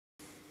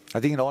I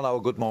think in all our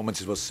good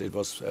moments, it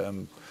was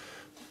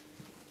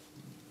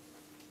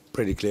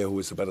pretty clear who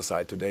is the better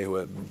side today.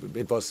 I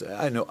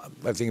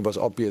think it was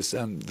obvious,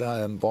 and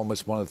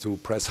Bournemouth wanted to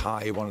press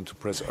high, wanted to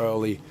press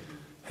early,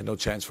 had no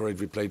chance for it.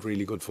 We played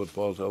really good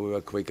football, so we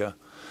were quicker,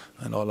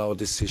 and all our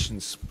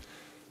decisions.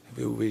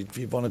 We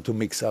wanted to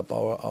mix up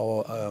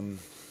our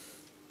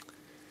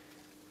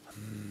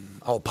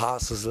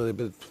passes a little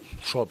bit,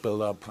 short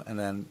build-up, and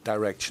then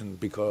direction,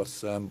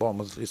 because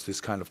Bournemouth is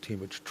this kind of team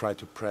which try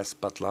to press,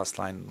 but last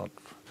line not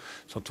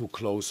too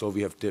close. So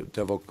we have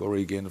Divock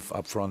Origi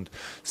up front,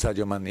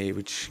 Sadio Mane,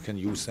 which can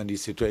use in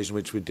these situations,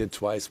 which we did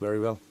twice very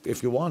well.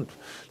 If you want,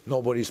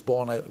 nobody's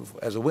born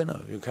as a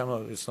winner. You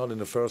cannot. It's not in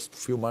the first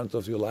few months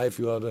of your life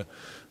you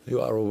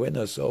are a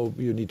winner. So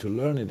you need to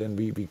learn it. And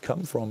we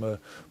come from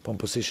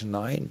position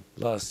 9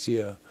 last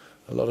year.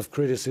 A lot of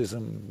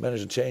criticism,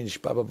 manager change,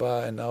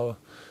 and now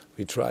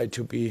we try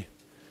to be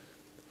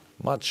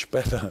much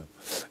better.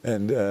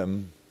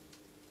 And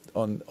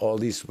on all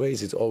these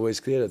ways, it's always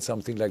clear that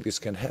something like this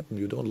can happen.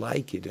 You don't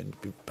like it,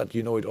 but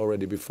you know it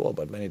already before.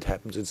 But when it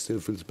happens, it still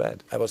feels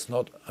bad. I was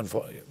not,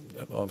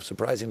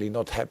 surprisingly,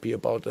 not happy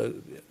about the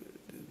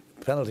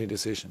penalty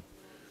decision.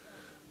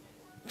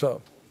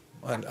 So,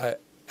 and I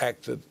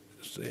acted.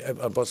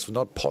 It was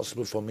not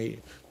possible for me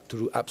to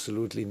do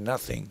absolutely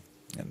nothing.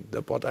 And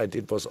what I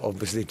did was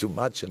obviously too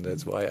much, and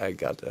that's why I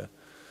got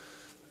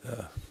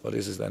what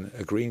is it then,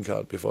 a green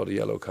card before the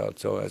yellow card.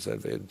 So I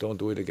said, don't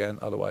do it again,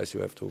 otherwise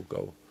you have to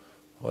go.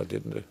 Well, I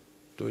didn't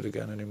do it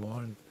again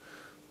anymore, and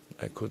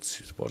I could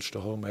watch the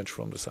whole match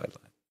from the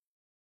sideline.